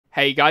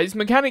Hey guys,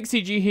 Mechanic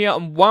CG here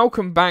and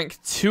welcome back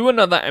to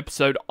another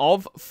episode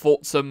of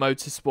Forza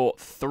Motorsport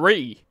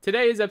 3.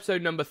 Today is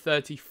episode number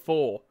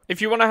 34.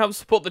 If you want to help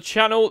support the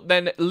channel,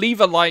 then leave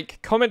a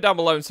like, comment down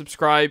below and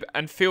subscribe,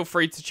 and feel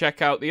free to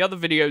check out the other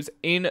videos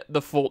in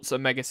the Forza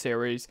Mega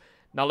Series.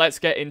 Now let's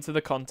get into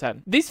the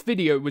content. This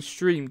video was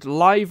streamed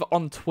live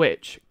on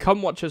Twitch.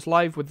 Come watch us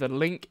live with the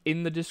link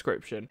in the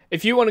description.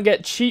 If you want to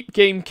get cheap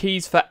game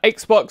keys for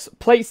Xbox,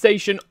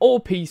 PlayStation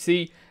or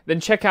PC, then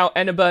check out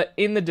Eneba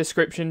in the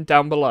description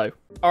down below.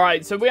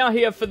 Alright, so we are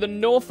here for the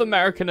North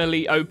American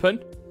Elite Open.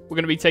 We're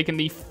going to be taking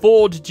the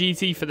Ford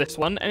GT for this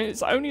one, and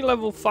it's only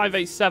level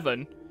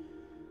 587.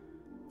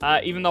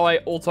 Even though I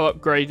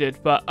auto-upgraded,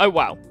 but oh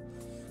wow.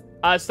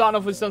 Starting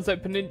off with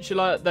Sunset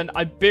Peninsula, then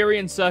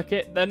Iberian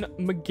Circuit, then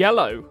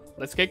Mugello.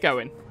 Let's get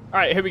going.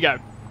 Alright, here we go.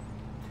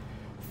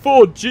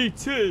 Ford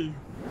GT!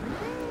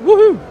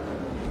 Woohoo!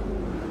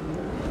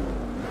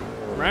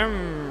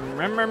 Ram,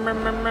 ram, ram,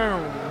 ram, ram,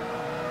 ram.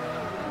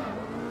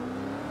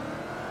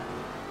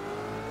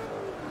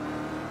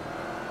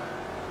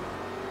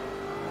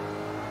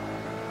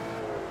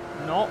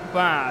 Not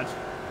bad.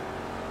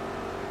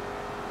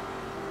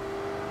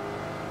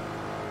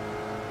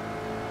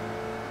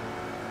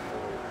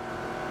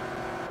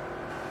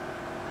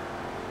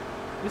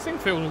 This thing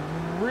feels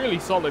really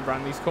solid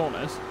around these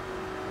corners.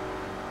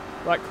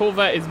 That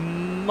Corvette is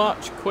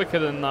much quicker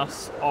than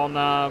us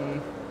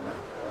on,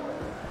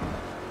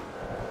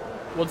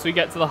 once we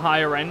get to the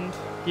higher end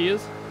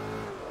gears.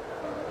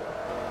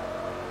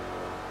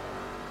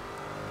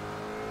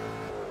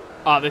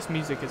 Ah, this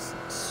music is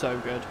so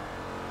good.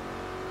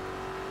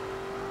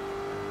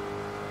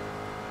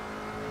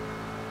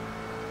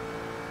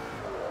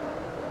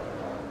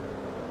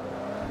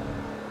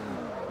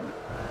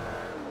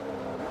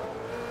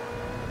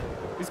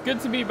 It's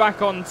good to be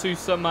back on to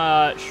some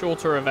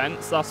shorter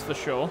events, that's for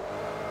sure.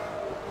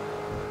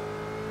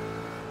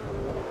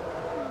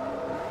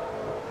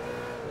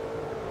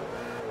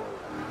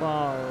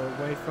 Far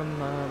away from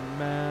the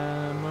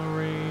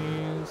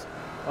memories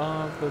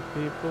of the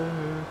people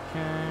who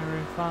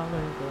carry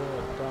folly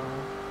the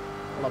dark.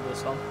 I love this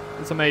song.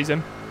 It's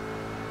amazing.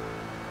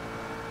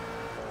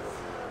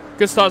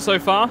 Good start so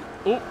far.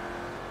 Oh,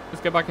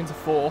 let's get back into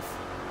fourth.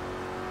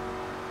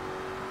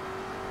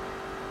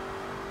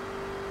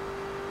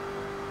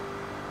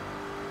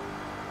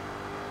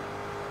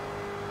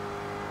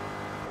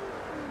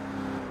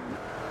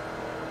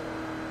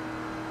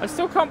 I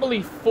still can't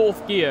believe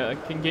fourth gear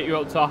can get you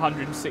up to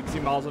 160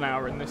 miles an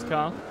hour in this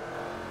car.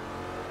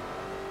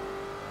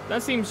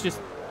 That seems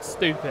just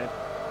stupid.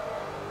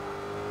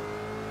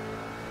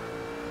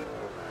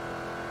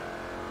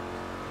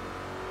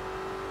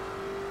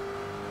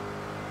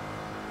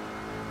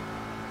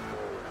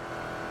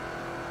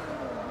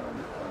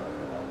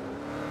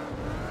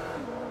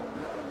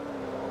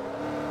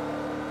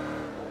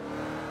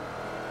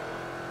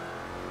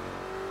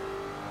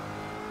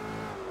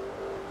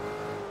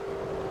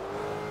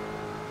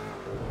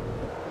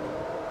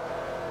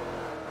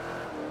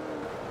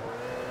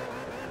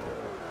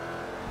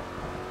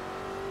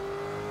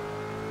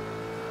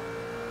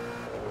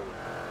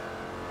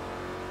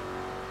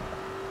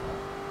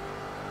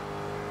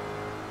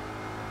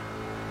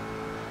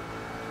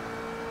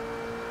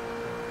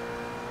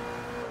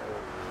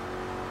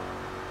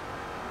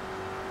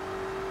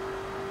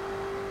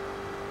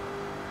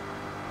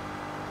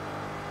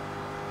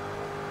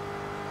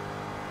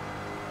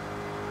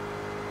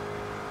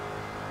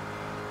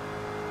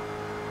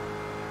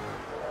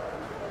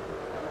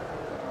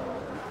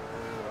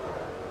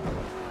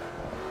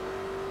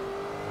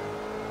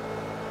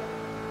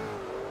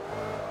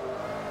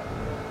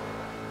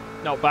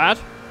 Not bad.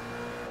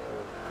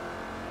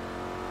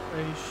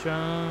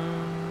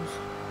 Rations.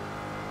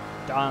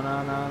 Da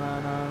na na na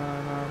na na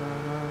na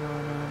na.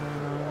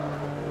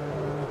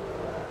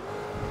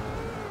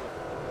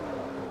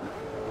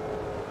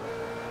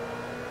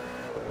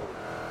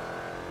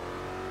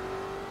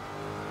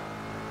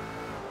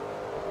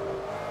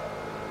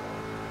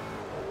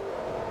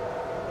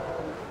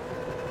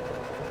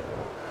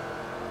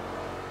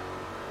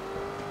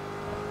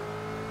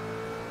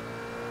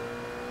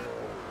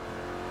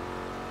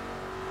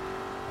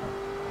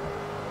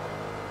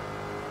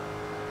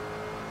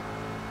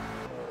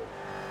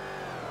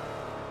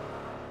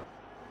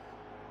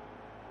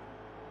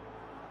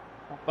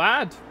 Not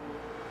bad.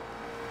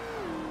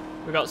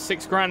 We got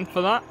 $6 grand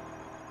for that.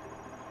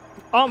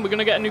 Oh, and we're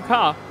gonna get a new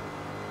car.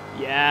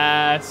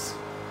 Yes.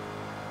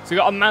 So we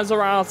got a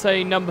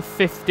Maserati number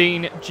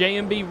 15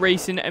 J&B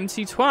Racing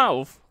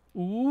MC12.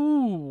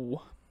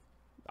 Ooh.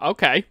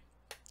 Okay.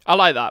 I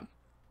like that.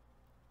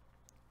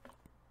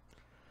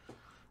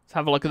 Let's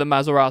have a look at the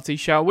Maserati,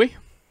 shall we?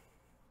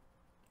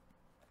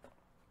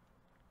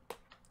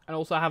 And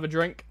also have a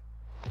drink.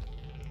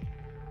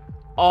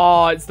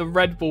 Oh, it's the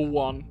Red Bull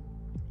one.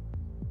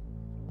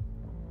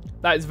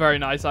 That is very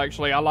nice,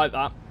 actually. I like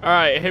that.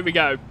 Alright, here we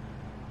go.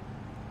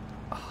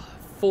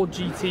 Ford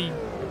GT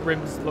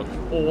rims look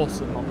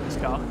awesome on this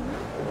car.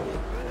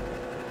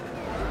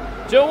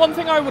 Do you know one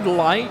thing I would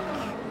like?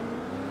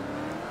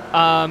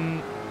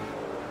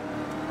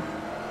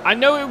 I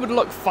know it would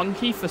look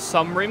funky for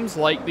some rims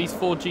like these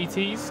Ford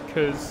GTs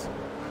because,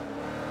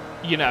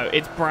 you know,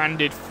 it's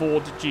branded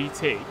Ford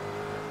GT.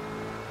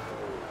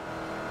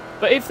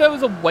 But if there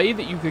was a way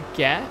that you could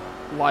get,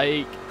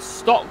 like,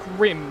 stock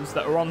rims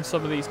that are on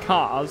some of these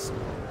cars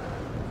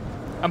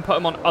and put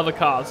them on other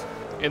cars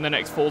in the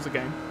next Forza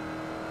game,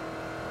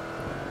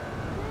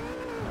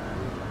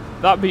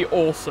 that'd be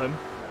awesome.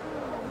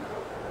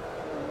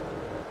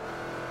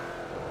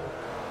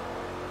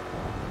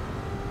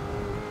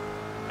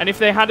 And if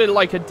they had it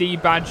like a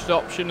debadged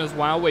option as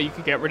well, where you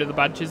could get rid of the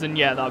badges, and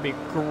yeah, that'd be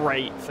a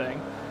great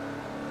thing.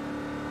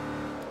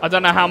 I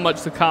don't know how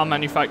much the car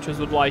manufacturers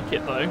would like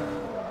it though.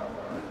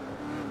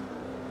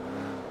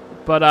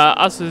 But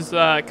us as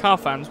car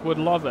fans would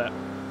love it.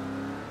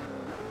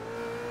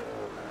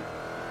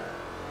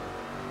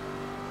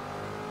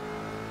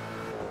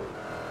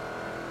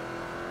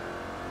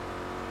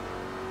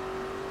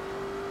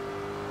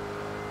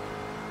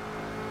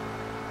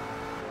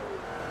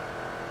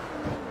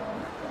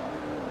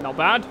 Not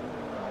bad.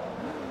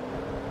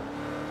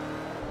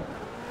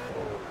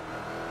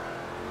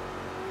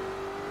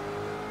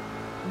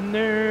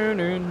 No,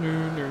 no, no,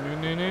 no, no,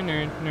 no, no, no,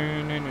 no,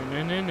 no,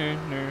 no, no, no,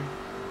 no.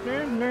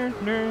 No, no,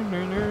 no,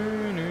 no, no,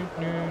 no, no,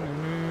 no.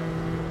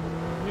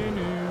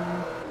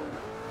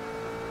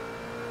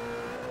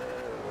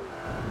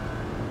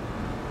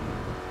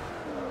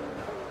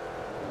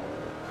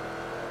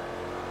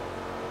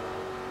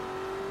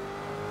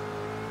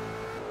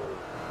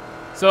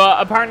 So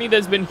apparently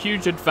there's been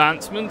huge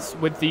advancements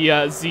with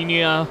the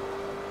Xenia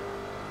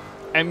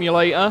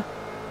emulator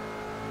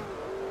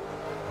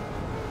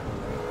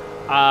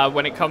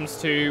when it comes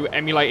to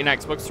emulating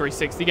Xbox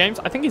 360 games.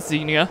 I think it's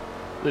Xenia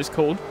that it's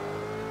called.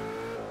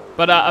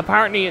 But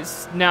apparently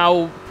it's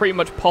now pretty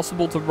much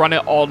possible to run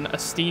it on a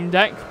Steam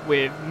Deck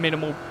with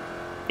minimal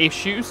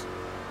issues.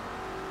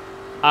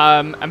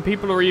 And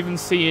people are even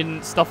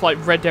seeing stuff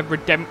like Red Dead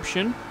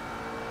Redemption,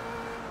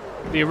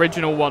 the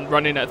original one,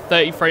 running at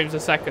 30 frames a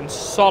second,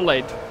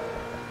 solid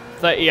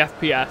 30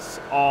 FPS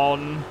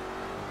on,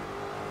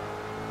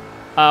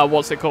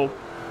 what's it called?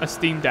 A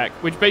Steam Deck,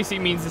 which basically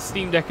means the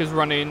Steam Deck is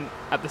running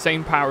at the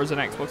same power as an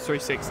Xbox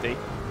 360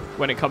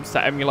 when it comes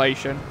to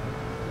emulation.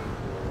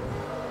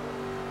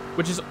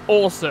 Which is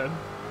awesome.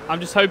 I'm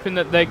just hoping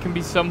that there can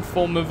be some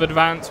form of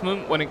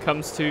advancement when it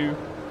comes to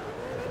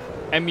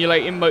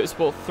emulating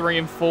Motorsport 3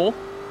 and 4.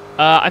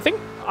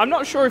 I'm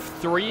not sure if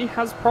 3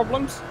 has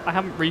problems. I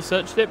haven't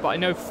researched it, but I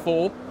know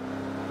 4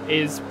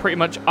 is pretty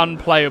much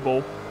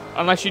unplayable.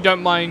 Unless you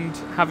don't mind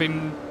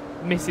having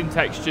missing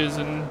textures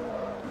and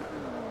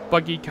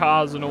buggy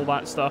cars and all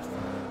that stuff.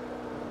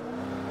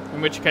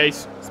 In which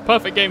case, it's a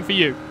perfect game for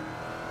you.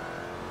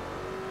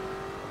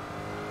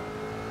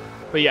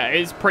 But yeah,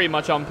 it's pretty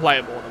much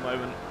unplayable at the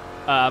moment.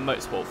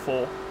 Motorsport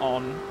 4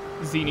 on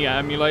Xenia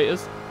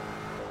emulators.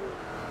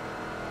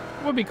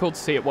 It would be cool to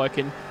see it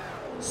working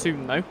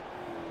soon, though.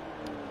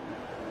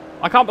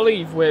 I can't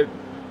believe we're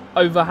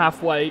over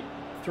halfway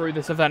through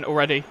this event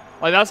already.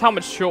 Like, that's how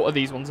much shorter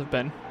these ones have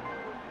been.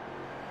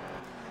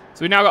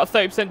 So we now got a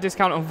 30%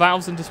 discount on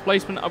valves and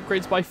displacement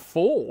upgrades by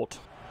Ford.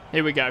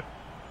 Here we go.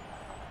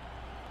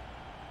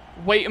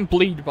 Wait and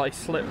Bleed by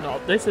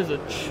Slipknot. This is a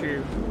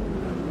tune.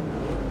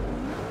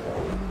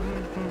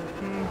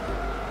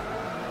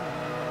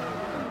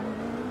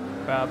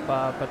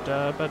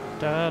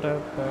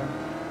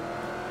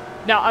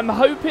 Now, I'm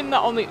hoping that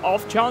on the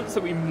off chance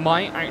that we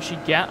might actually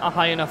get a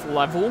high enough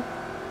level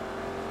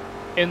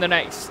in the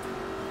next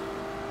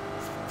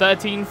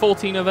 13,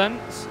 14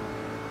 events,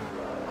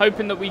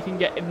 hoping that we can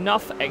get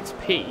enough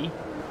XP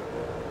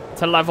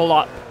to level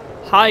up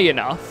high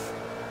enough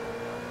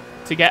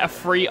to get a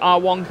free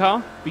R1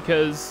 car,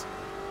 because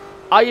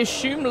I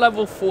assume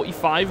level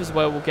 45 is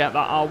where we'll get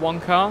that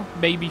R1 car,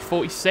 maybe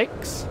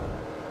 46.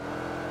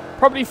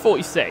 Probably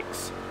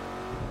 46.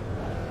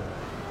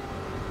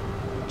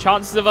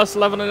 Chances of us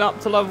leveling up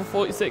to level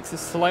 46 is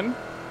slim,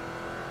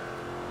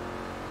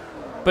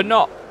 but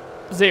not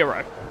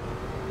 0.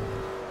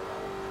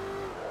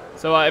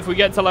 So if we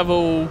get to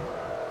level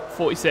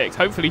 46,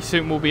 hopefully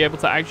soon we'll be able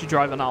to actually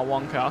drive an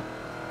R1 car.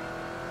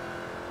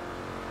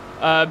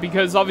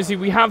 Because obviously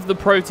we have the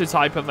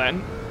prototype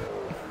event,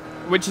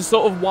 which is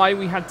sort of why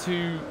we had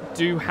to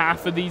do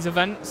half of these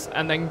events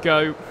and then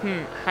go,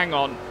 hang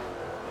on.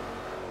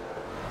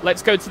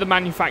 Let's go to the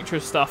manufacturer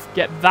stuff,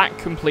 get that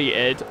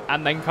completed,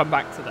 and then come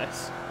back to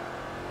this.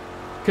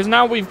 Because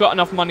now we've got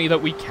enough money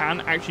that we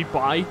can actually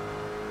buy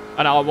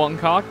an R1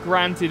 car.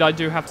 Granted, I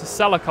do have to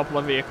sell a couple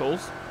of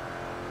vehicles.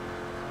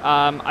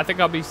 I think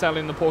I'll be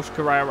selling the Porsche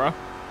Carrera.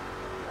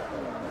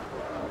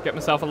 Get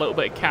myself a little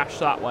bit of cash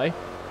that way.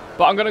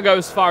 But I'm going to go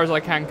as far as I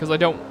can, because I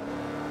don't...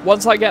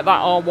 Once I get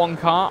that R1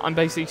 car, I'm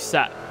basically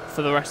set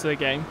for the rest of the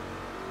game.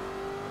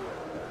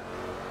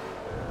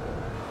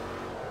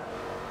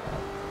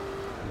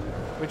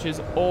 Which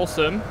is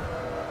awesome.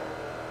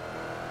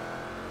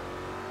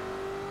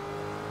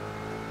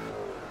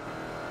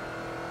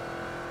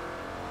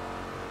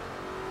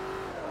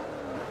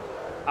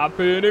 I've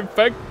been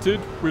infected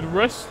with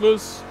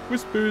restless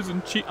whispers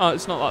and cheat. Oh,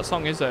 it's not that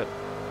song, is it?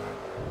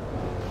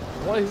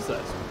 What is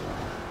this?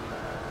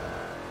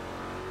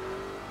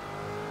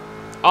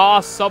 Ah,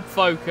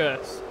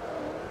 sub-focus.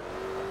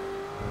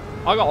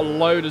 I got a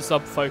load of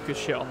sub-focus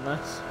shit on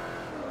this.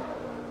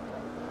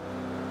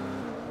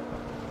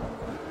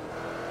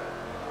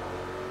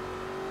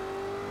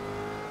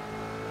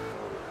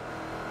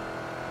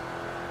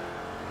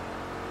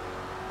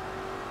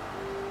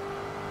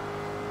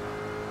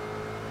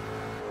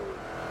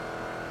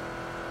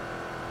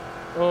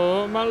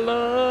 Oh, my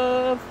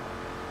love.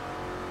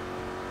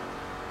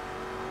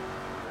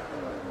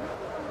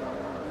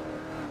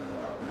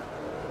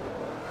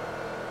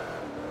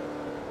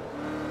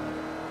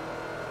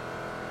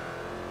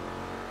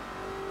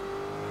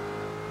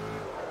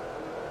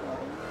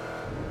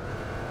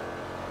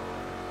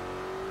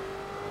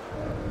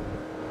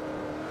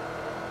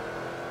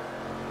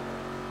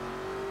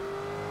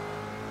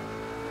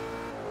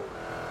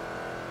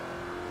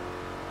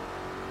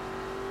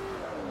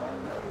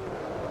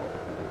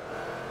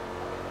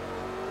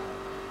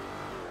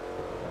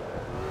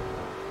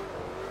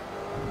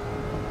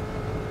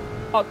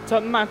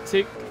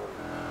 Automatic.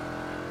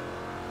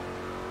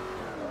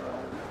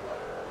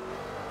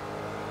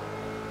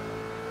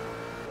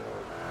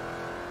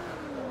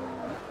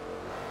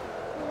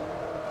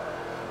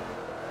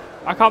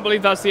 I can't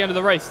believe that's the end of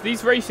the race.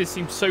 These races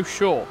seem so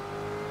short.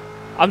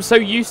 I'm so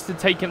used to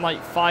taking like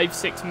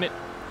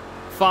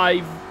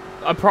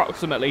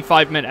approximately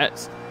 5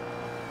 minutes.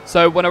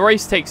 So when a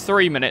race takes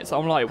 3 minutes,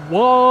 I'm like,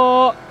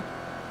 what?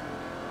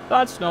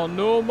 That's not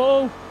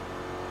normal.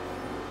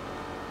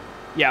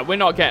 Yeah, we're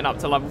not getting up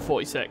to level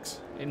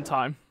 46 in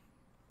time.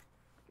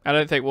 I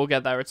don't think we'll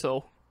get there at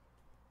all.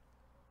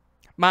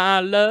 My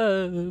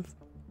love.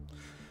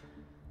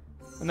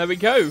 And there we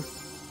go.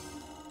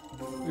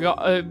 We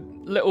got a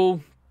little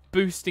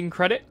boosting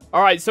credit.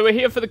 Alright, so we're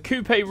here for the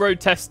Coupe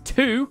Road Test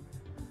 2.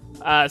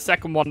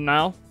 Second one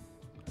now.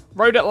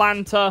 Road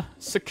Atlanta,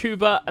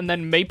 Tsukuba, and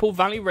then Maple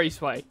Valley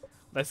Raceway.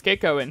 Let's get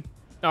going.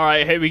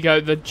 Alright, here we go.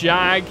 The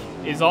Jag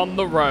is on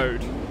the road.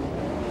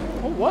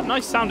 Oh, what a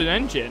nice sounding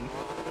engine.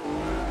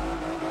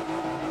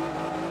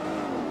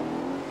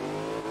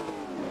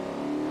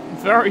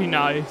 Very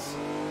nice.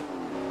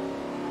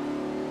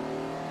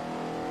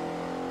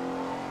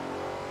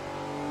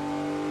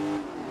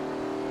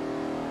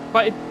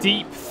 Quite a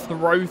deep,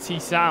 throaty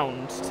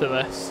sound to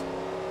this.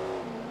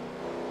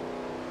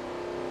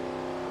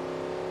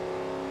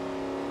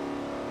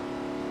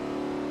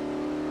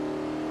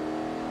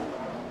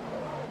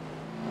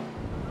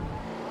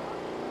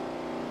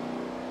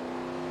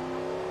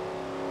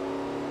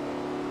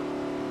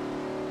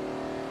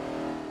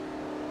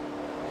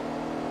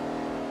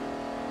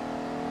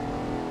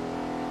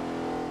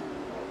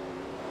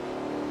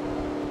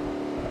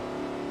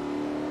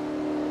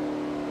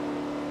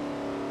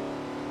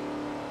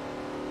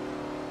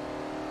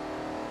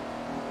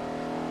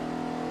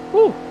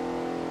 Woo.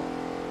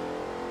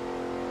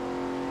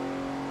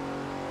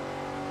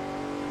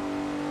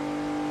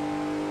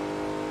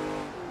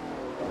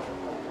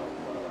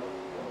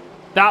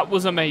 That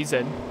was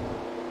amazing.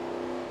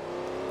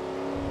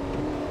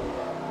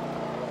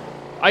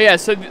 Oh yeah,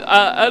 so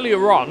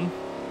earlier on,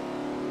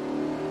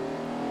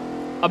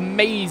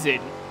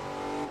 amazing.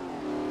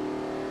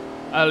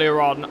 Earlier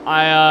on,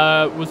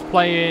 I was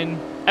playing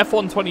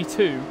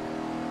F122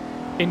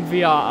 in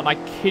VR, and I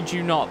kid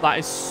you not, that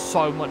is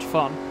so much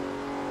fun.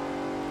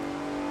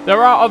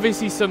 There are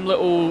obviously some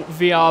little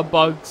VR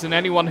bugs, and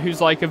anyone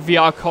who's like a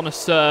VR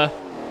connoisseur,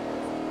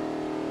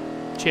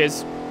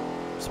 cheers,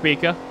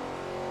 speaker.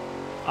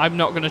 I'm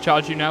not going to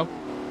charge you now.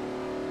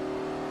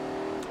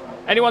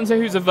 Anyone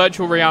who's a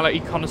virtual reality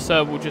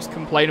connoisseur will just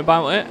complain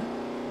about it.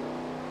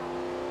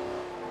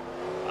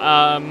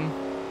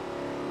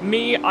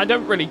 Me, I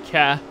don't really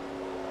care.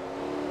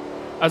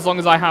 As long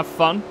as I have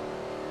fun.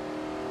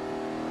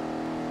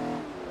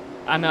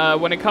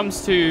 And when it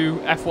comes to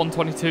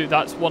F122,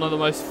 that's one of the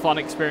most fun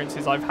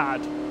experiences I've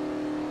had.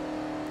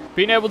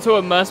 Being able to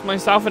immerse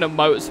myself in a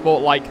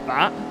motorsport like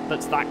that,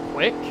 that's that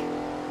quick,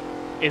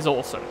 is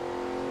awesome.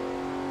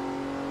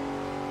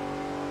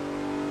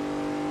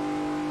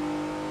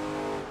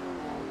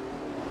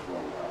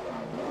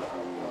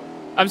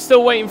 I'm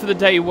still waiting for the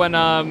day when,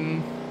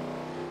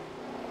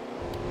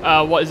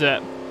 what is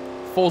it?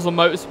 Forza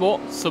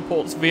Motorsport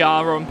supports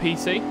VR on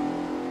PC.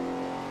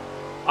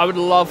 I would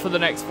love for the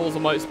next Forza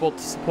Motorsport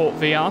to support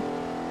VR.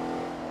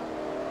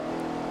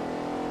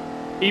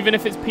 Even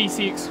if it's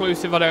PC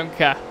exclusive, I don't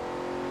care.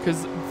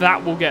 Because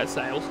that will get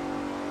sales.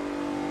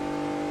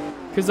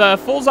 Because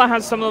Forza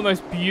has some of the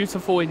most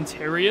beautiful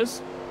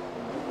interiors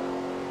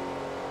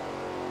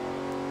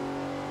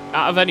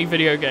out of any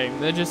video game.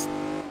 They're just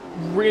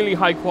really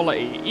high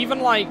quality. Even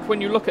like when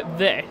you look at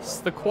this,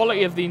 the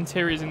quality of the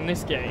interiors in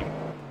this game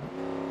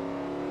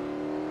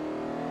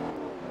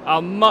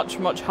are much,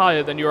 much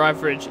higher than your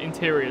average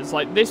interiors.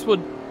 Like, this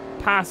would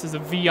pass as a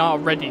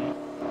VR-ready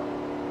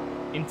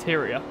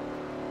interior.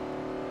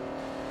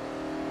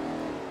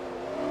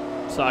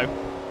 So,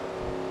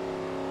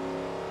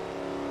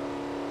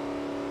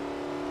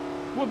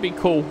 would be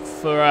cool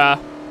for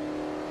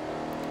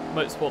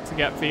Motorsport to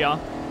get VR.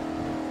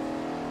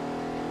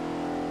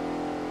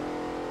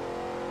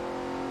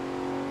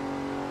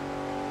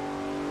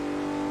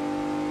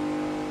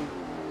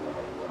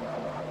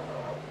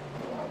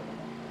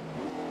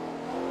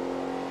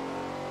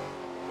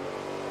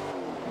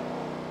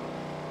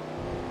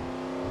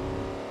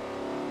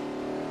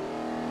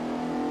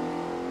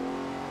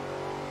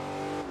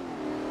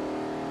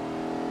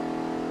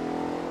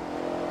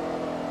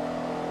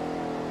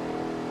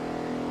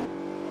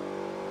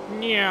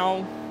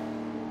 Meow.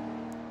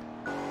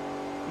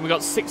 We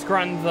got 6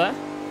 grand there.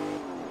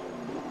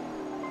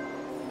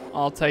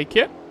 I'll take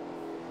it.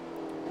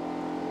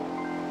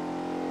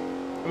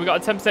 We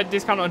got a 10%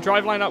 discount on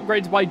driveline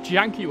upgrades by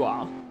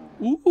Jaguar.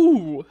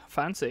 Ooh,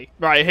 fancy.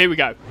 Right, here we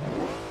go.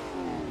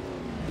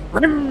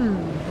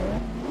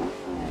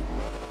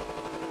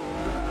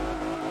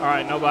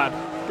 Alright, not bad.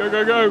 Go,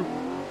 go, go.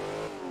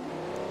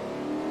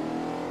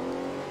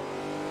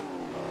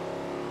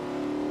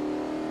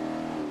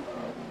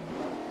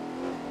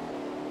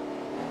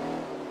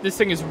 This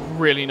thing is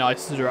really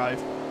nice to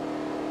drive.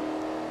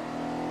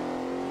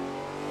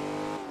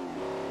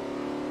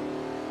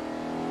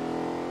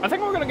 I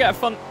think we're going to get a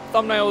fun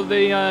thumbnail of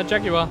the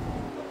Jaguar.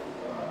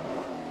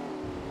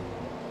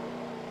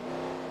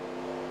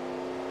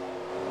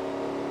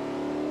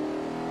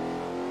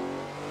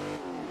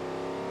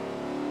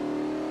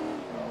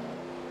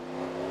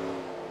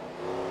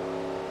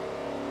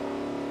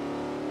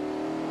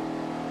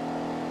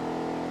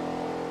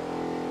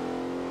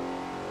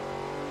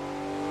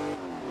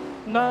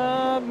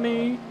 Love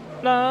me,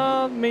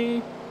 love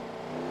me.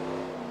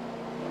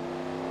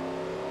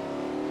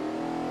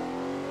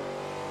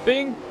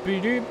 Bing,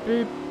 boop, boop,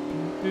 boop,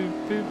 boop,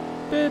 boop,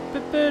 boop,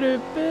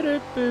 boop,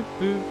 boop, boop,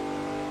 boop.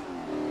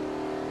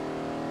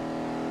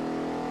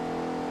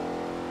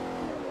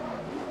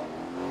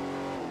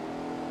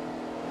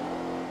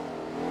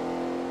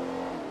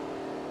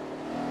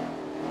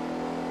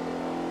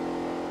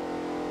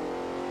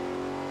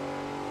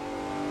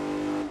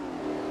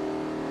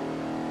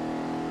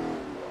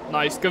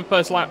 Nice, good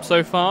first lap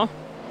so far.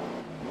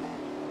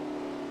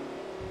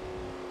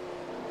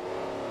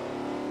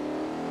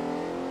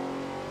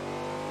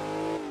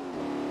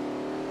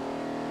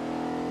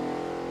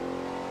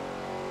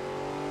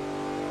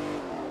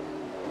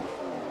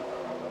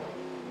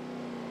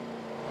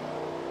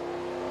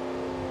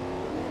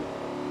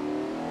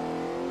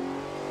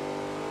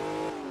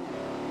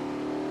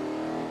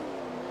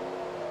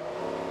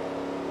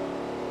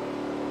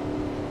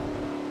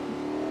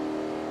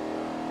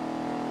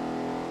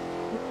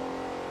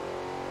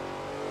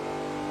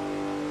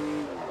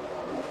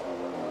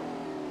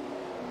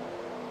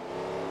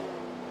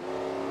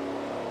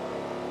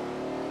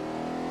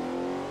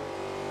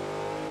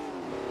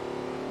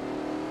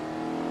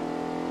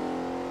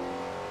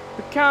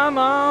 Come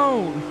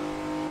on!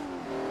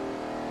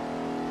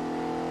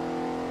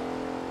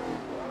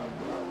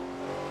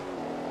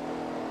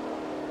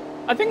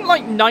 I think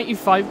like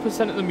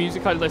 95% of the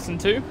music I listen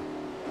to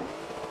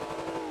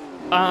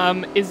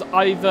is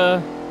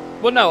either,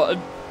 well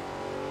no,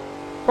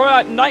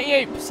 probably like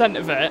 98%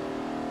 of it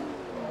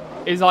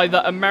is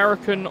either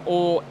American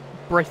or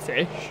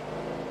British.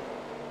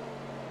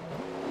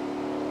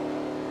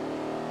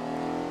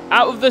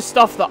 Out of the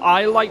stuff that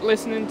I like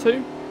listening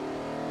to,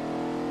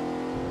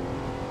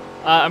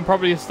 and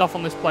probably the stuff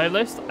on this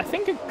playlist, I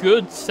think a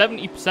good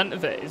 70%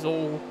 of it is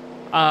all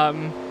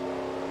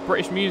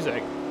British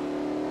music.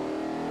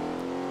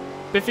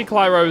 Biffy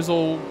Clyro is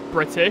all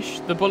British.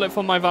 The Bullet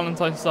for My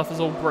Valentine stuff is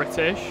all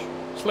British.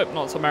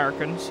 Slipknot's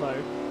American, so...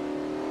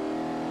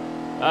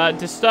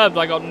 Disturbed,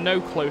 I got no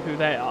clue who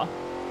they are,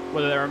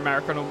 whether they're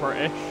American or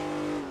British.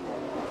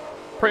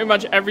 Pretty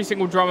much every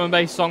single drum and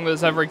bass song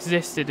that's ever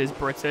existed is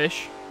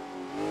British.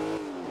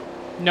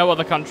 No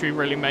other country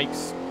really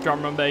makes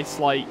drum and bass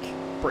like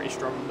British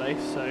drum and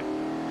bass, so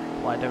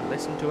I don't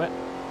listen to it.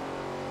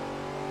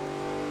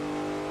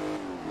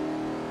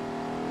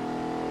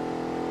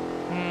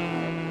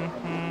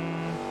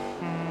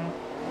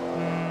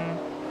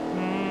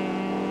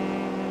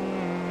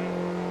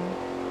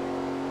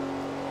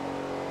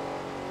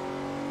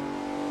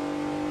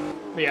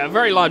 But yeah, a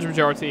very large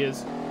majority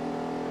is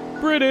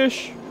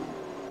British.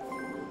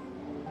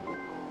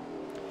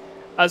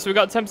 So we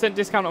got 10%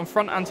 discount on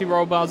front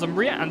anti-roll bars and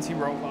rear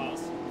anti-roll bars.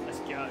 Let's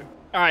go.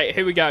 Alright,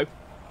 here we go.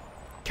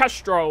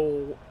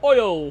 Castrol,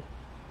 oil.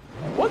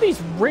 What are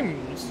these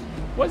rims?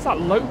 What is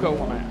that logo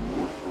on it?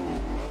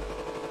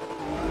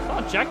 It's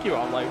not a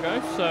Jaguar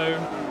logo, so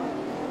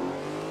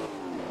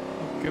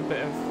a good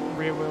bit of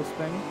rear wheel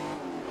spin.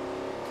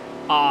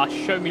 Ah,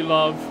 Show Me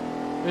Love.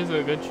 This is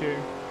a good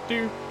tune.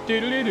 Do do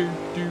do do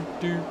do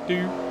do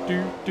do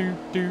do do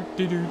do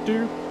do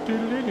do do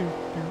do do.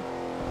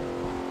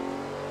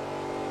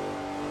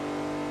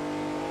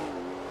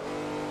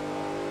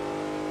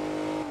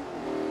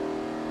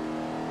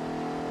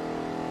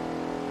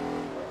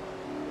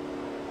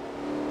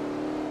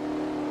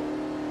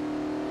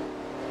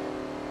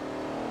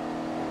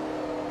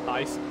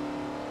 Nice.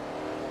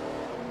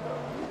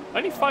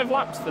 Only 5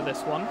 laps for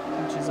this one,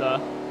 which is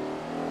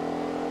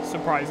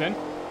surprising.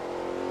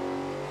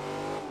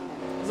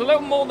 It's a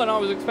little more than I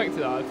was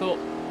expecting. I thought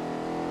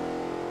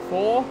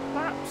 4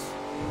 laps.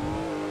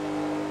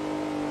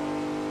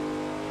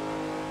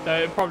 So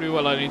it probably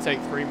will only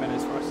take 3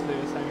 minutes for us to do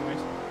this anyways.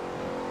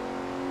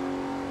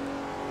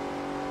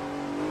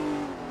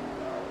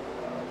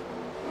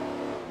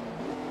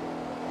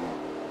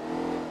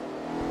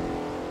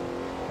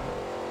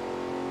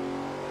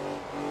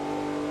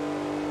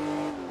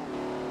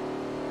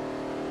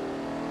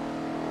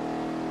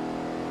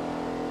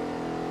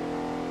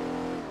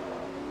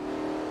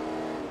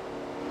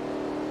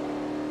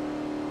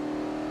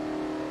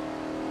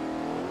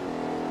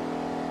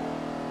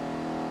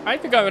 I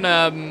have to go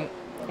and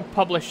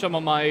publish some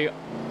of my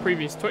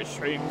previous Twitch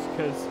streams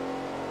because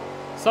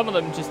some of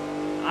them just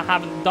I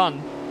haven't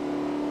done.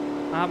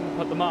 I haven't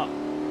put them up.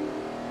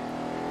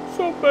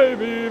 So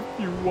baby, if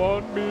you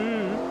want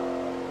me,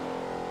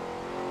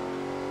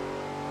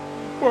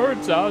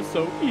 words are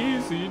so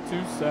easy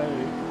to say.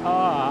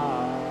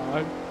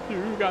 Ah,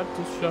 you got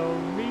to show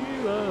me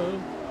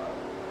love.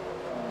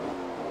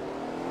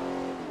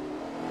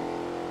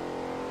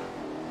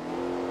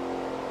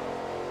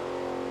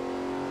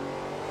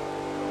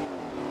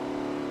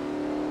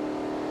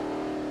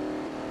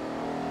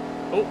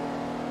 Oh.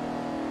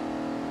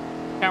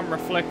 Camera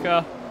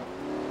flicker.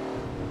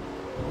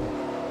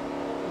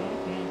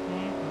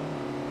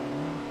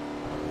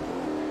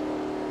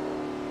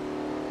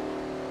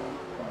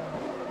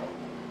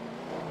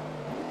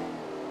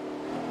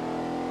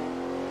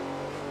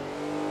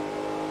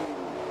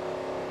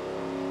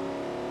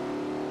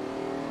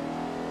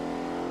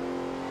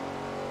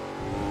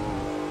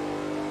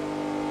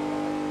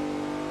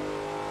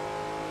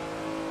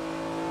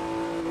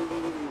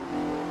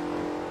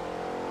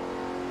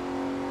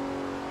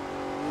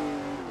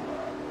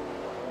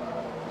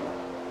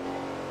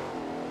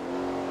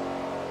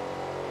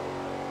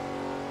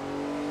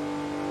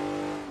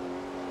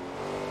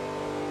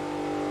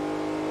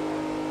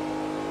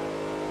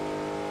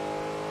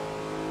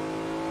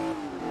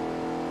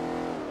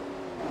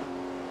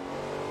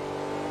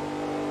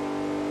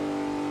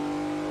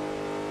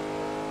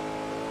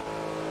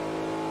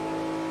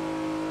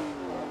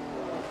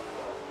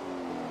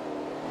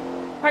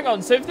 Hang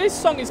on, so if this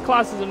song is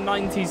classed as a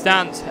 90s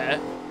dance hit,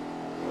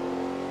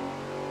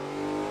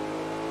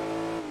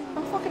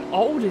 how fucking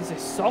old is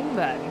this song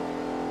then?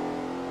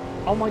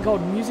 Oh my god,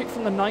 music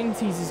from the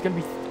 90s is gonna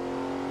be...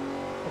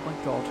 Oh my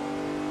god.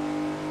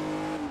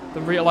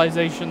 The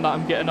realization that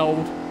I'm getting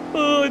old.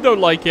 I don't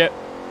like it.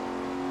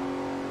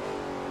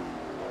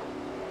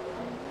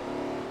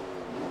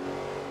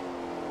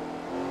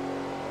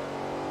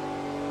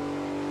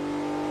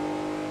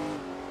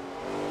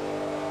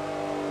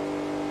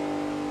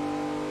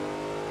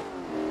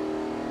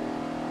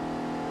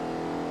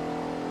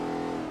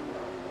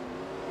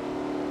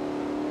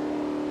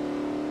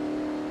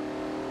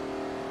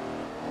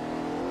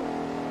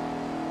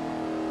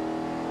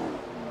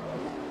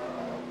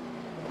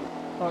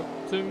 Talk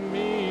to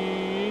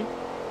me.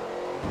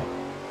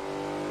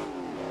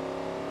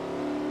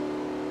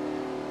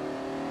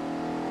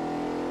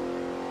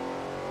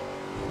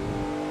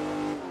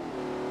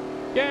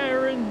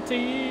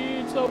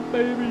 Guaranteed, so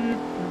baby, if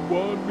you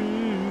want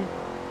me.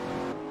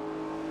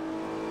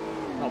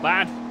 Not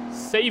bad.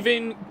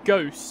 Saving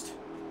Ghost.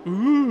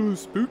 Ooh,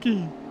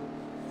 spooky.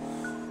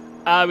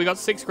 We got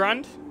 6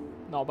 grand.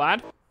 Not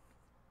bad.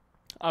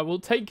 I will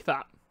take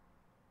that.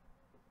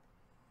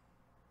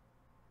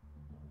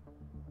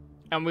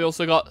 And we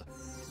also got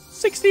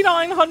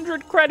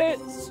 6,900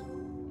 credits.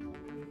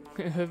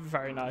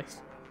 Very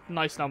nice.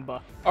 Nice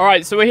number.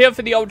 Alright, so we're here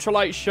for the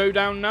Ultralight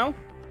Showdown now.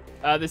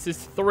 This is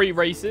 3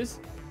 races.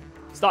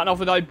 Starting off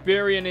with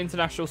Iberian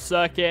International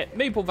Circuit,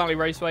 Maple Valley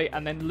Raceway,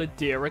 and then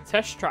Ladera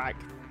Test Track.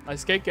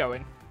 Let's get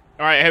going.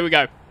 Alright, here we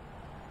go.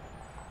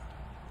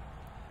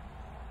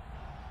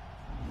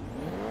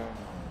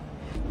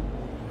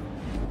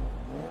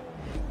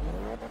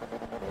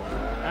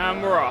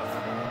 And we're off.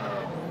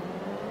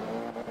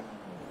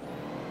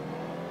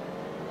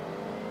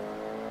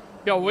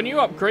 Yo, when you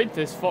upgrade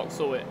this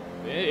Vauxhall,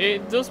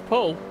 it does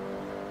pull.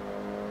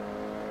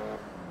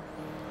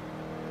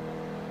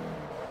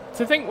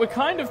 To think we're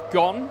kind of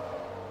gone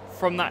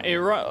from that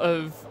era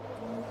of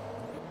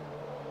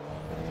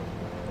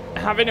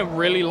having a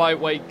really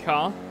lightweight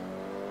car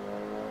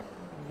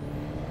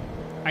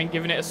and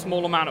giving it a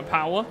small amount of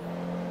power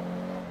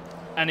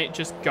and it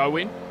just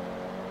going.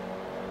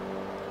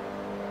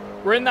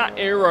 We're in that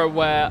era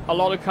where a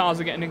lot of cars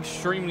are getting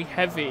extremely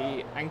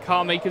heavy and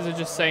car makers are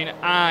just saying,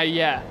 ah,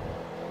 yeah,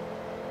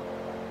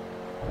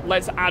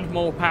 let's add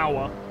more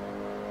power.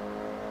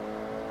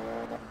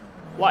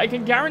 Like, I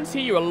can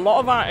guarantee you a lot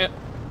of our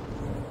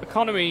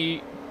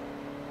economy,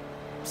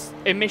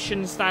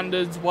 emission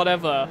standards,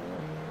 whatever,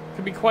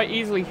 could be quite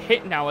easily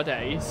hit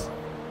nowadays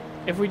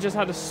if we just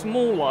had a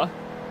smaller,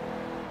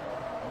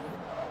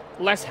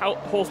 less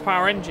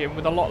horsepower engine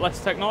with a lot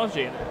less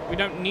technology in it. We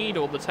don't need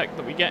all the tech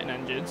that we get in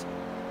engines.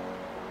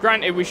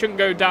 Granted, we shouldn't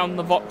go down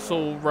the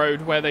Vauxhall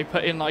road where they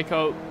put in like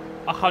a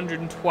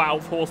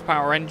 112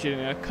 horsepower engine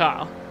in a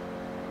car.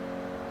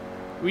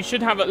 We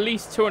should have at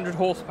least 200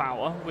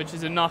 horsepower, which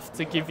is enough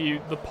to give you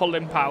the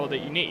pulling power that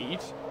you need.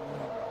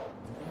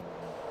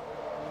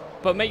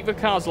 But make the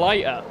cars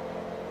lighter.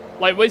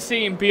 Like, we're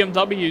seeing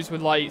BMWs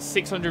with like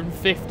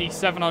 650,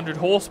 700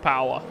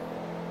 horsepower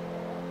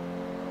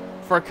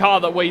for a car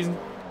that weighs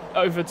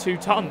over 2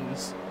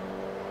 tons.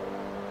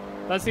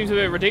 That seems a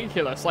bit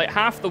ridiculous. Like,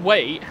 half the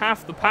weight,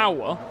 half the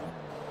power,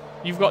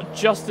 you've got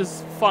just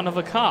as fun of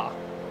a car.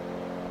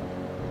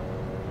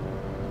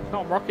 It's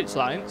not rocket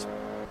science.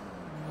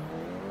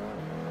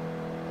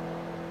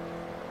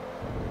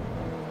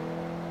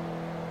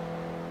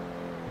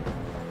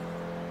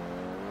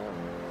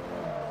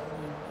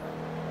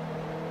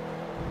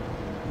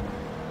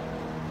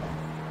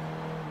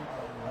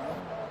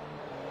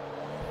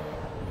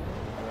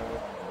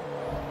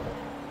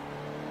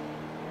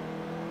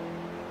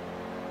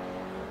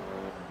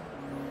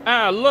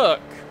 Ah,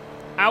 look.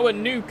 Our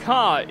new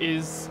car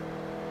is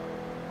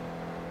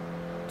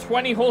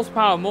 20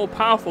 horsepower more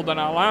powerful than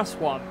our last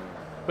one.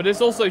 But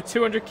it's also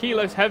 200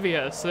 kilos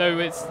heavier, so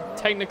it's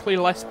technically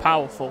less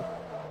powerful.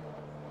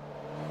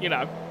 You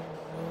know.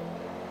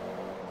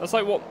 That's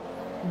like what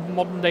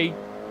modern day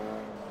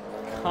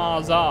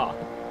cars are.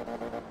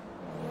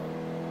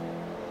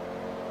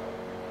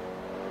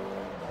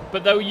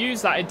 But they'll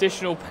use that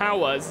additional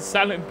power as a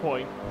selling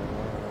point.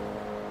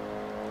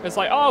 It's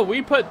like, oh,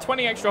 we put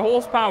 20 extra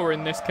horsepower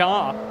in this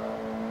car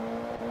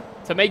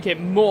to make it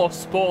more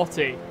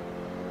sporty.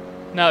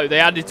 No, they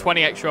added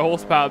 20 extra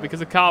horsepower because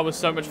the car was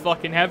so much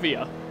fucking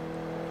heavier.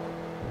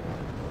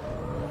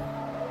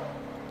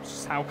 It's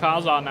just how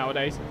cars are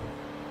nowadays.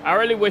 I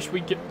really wish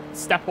we could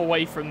step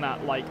away from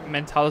that, like,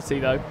 mentality,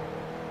 though.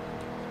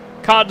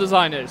 Car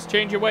designers,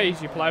 change your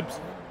ways, you plebs.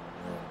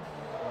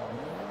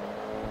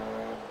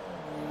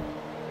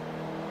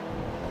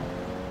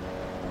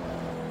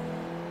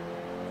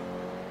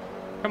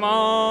 Come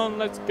on,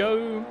 let's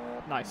go.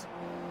 Nice.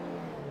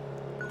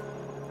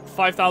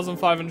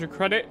 5,500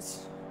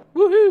 credits.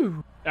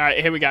 Woohoo! Alright,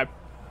 here we go.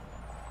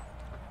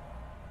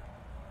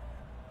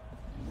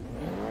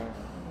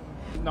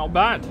 Not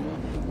bad.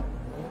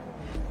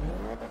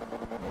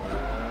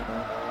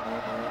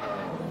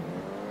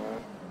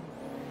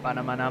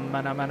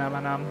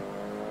 Banam.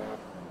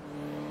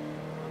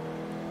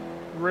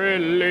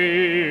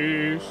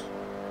 Release.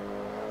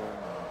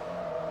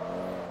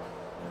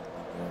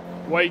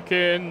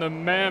 Waken the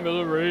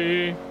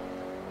memory.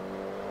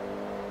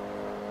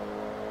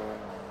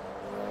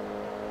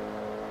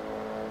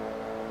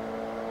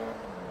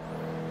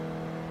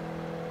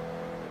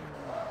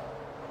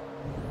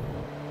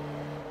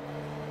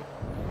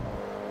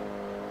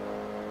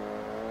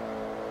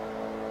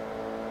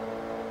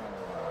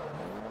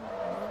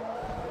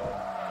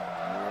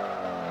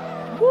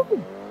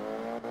 Woo!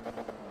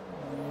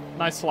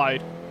 Nice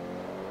slide.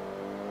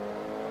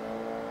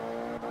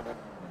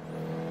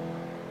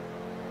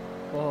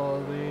 For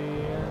the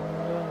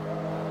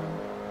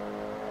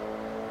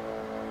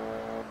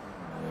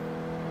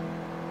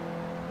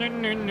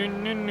end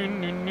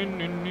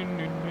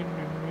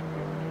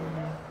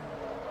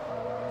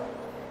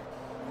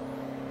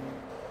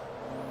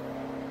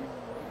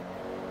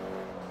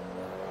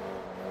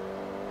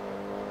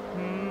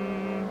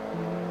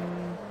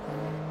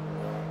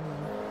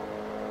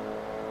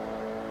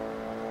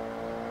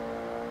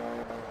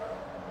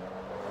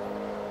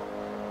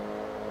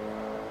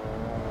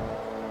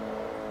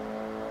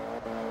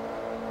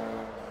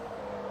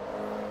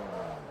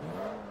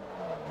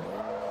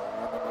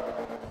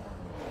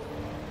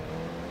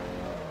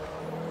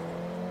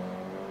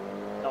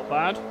Not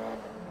bad.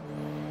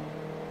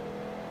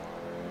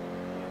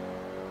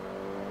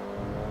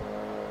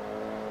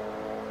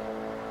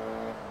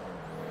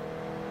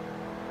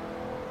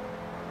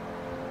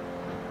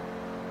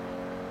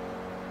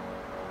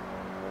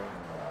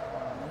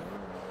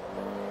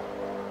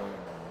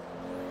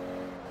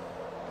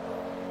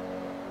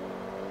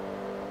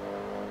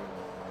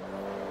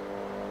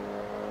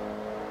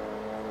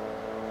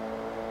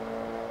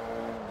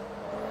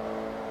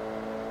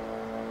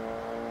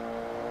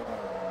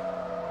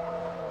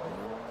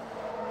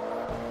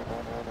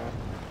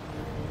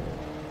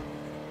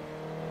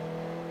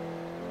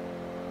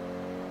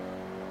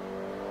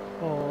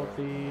 For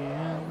the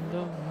end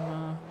of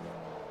my...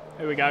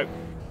 Here we go.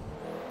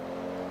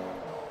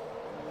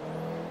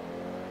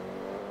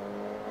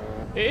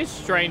 It is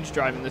strange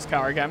driving this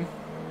car again.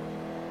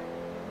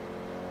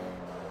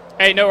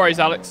 Hey, no worries,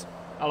 Alex.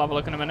 I'll have a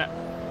look in a minute.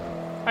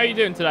 How are you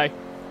doing today?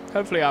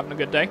 Hopefully you're having a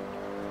good day.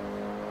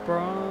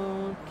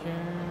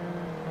 Broken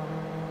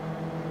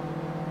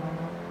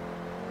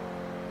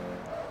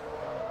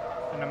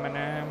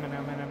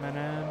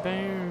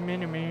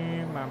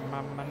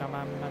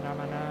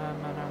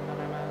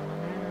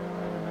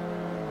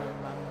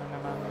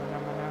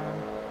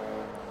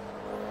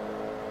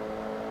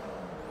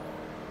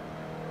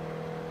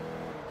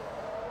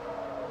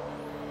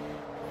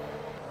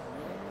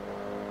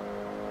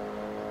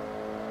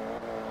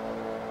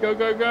Go,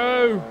 go,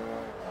 go!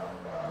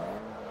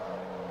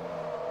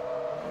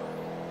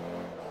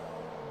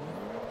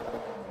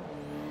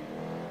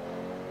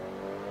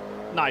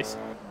 Nice.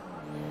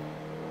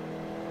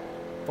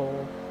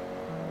 Four.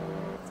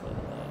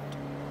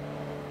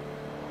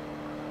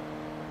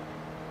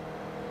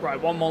 Right,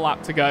 one more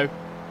lap to go.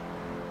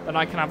 Then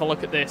I can have a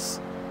look at this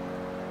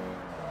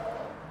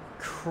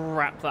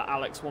crap that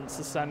Alex wants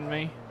to send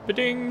me.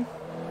 Ba-ding!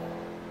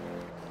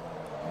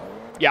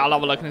 Yeah, I'll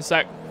have a look in a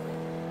sec.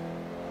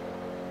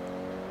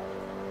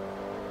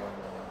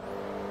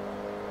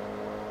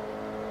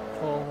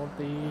 For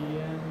the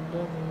end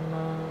of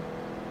my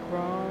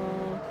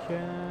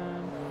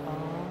broken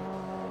heart.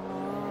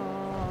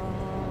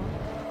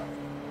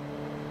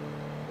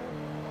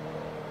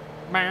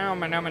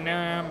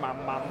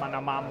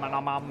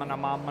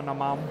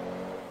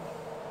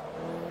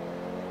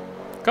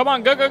 Come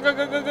on, go, go, go,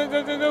 go, go, go,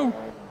 go, go, go.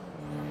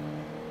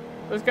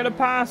 Let's get a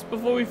pass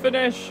before we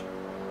finish.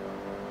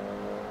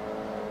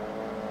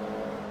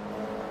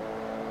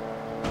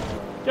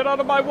 Get out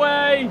of my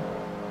way!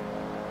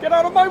 Get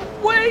out of my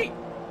way!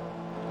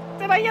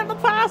 Did I get the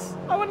pass?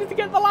 I wanted to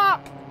get the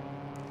lap.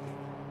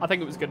 I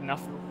think it was good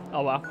enough.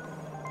 Oh well.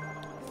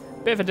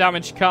 Bit of a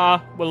damaged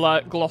car.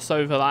 We'll gloss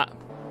over that.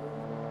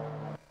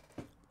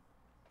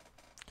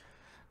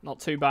 Not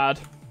too bad.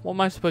 What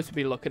am I supposed to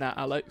be looking at,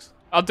 Alex?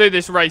 I'll do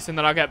this race and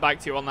then I'll get back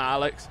to you on that,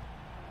 Alex.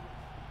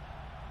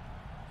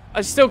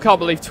 I still can't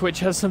believe Twitch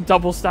has some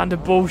double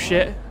standard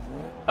bullshit.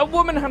 A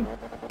woman had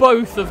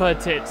both of her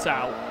tits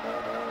out.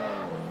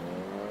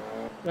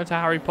 Go to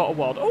Harry Potter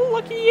World. Oh,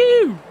 lucky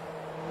you!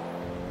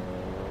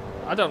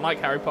 I don't like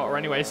Harry Potter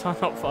anyway, so I'm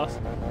not fussed.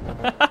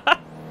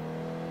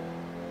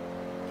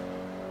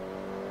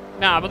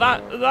 Nah,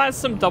 but that's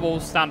some double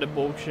standard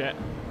bullshit.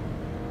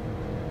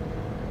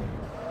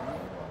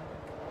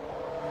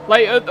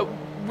 Like,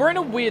 we're in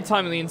a weird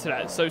time on the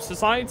internet, so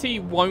society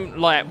won't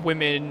let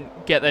women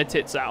get their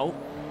tits out,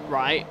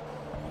 right?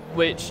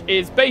 Which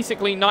is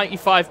basically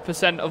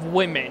 95% of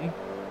women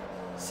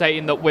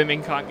saying that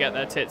women can't get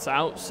their tits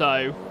out,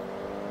 so...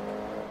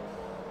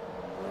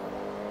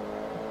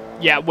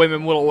 yeah,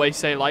 women will always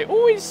say, like,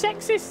 oh, it's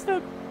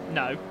sexist.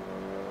 No.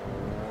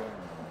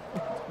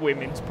 It's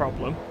women's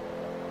problem.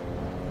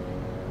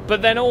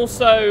 But then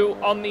also,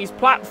 on these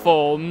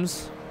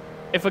platforms,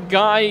 if a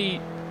guy,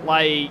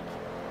 like,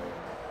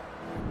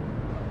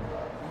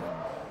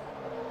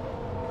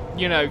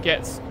 you know,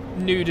 gets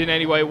nude in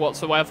any way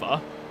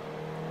whatsoever,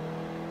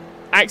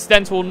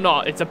 accidental or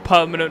not, it's a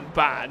permanent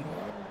ban.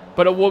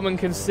 But a woman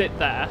can sit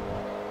there,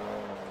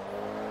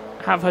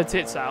 have her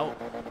tits out,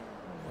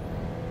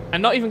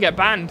 and not even get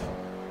banned.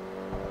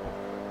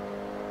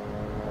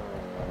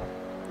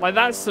 Like,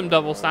 that's some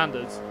double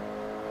standards.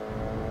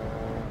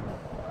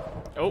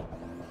 Oh.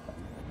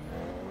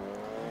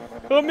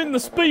 I'm in the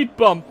speed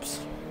bumps.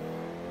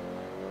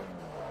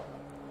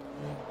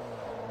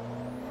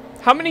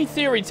 How many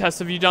theory tests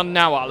have you done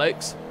now,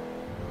 Alex?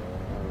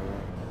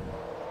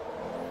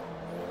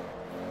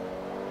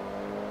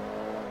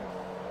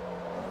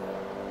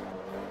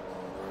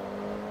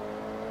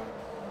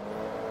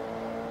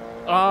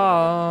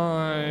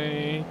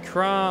 I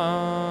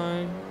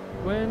cry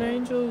when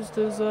angels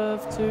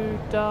deserve to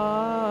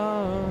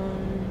die.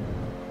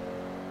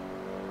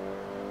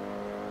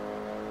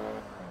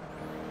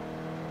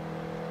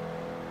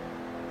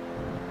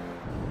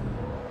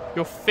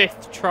 Your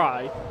 5th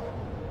try.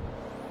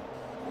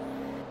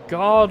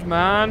 God,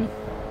 man.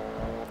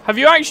 Have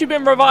you actually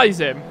been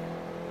revising?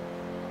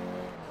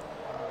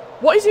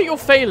 What is it you're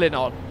failing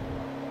on?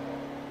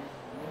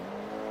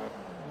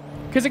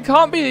 Because it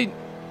can't be...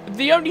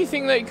 the only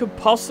thing that it could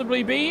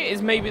possibly be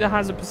is maybe the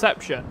hazard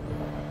perception.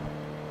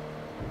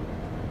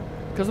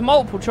 Because the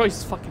multiple choice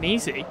is fucking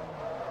easy.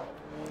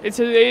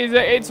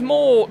 It's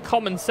more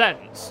common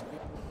sense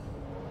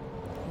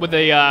with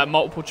the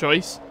multiple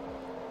choice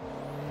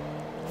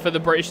for the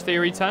British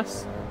theory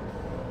test.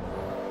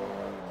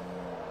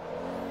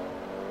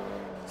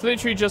 It's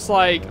literally just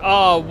like,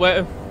 oh,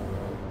 where...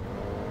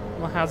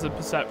 my hazard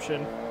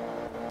perception.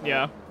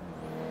 Yeah.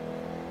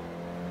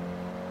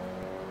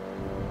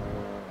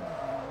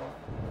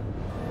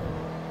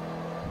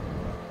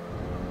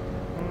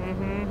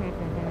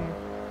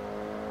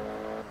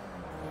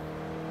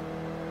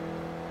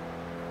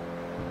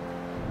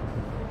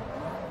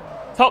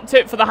 Top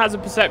tip for the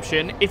hazard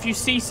perception, if you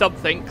see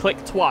something,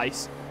 click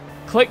twice.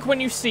 Click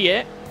when you see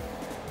it,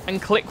 and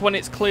click when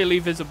it's clearly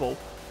visible.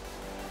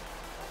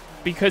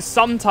 Because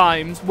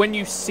sometimes, when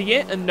you see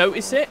it and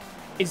notice it,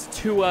 it's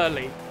too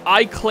early.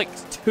 I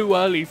clicked too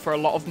early for a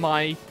lot of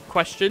my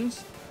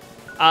questions,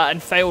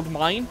 and failed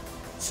mine.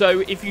 So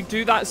if you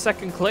do that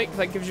second click,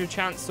 that gives you a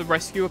chance to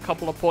rescue a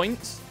couple of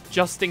points,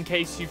 just in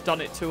case you've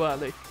done it too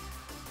early.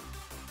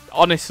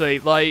 Honestly,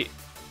 like...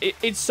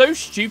 it's so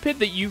stupid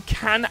that you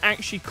can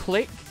actually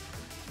click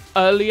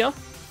earlier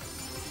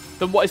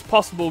than what is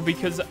possible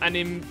because, and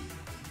in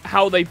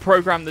how they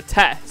program the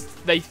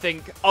test, they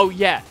think, oh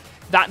yeah,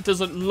 that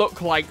doesn't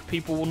look like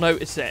people will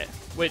notice it,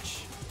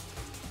 which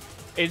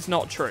is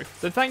not true.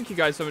 So thank you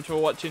guys so much for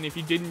watching. If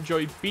you did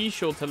enjoy, be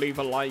sure to leave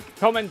a like,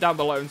 comment down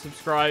below and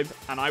subscribe,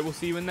 and I will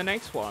see you in the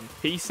next one.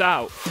 Peace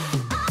out.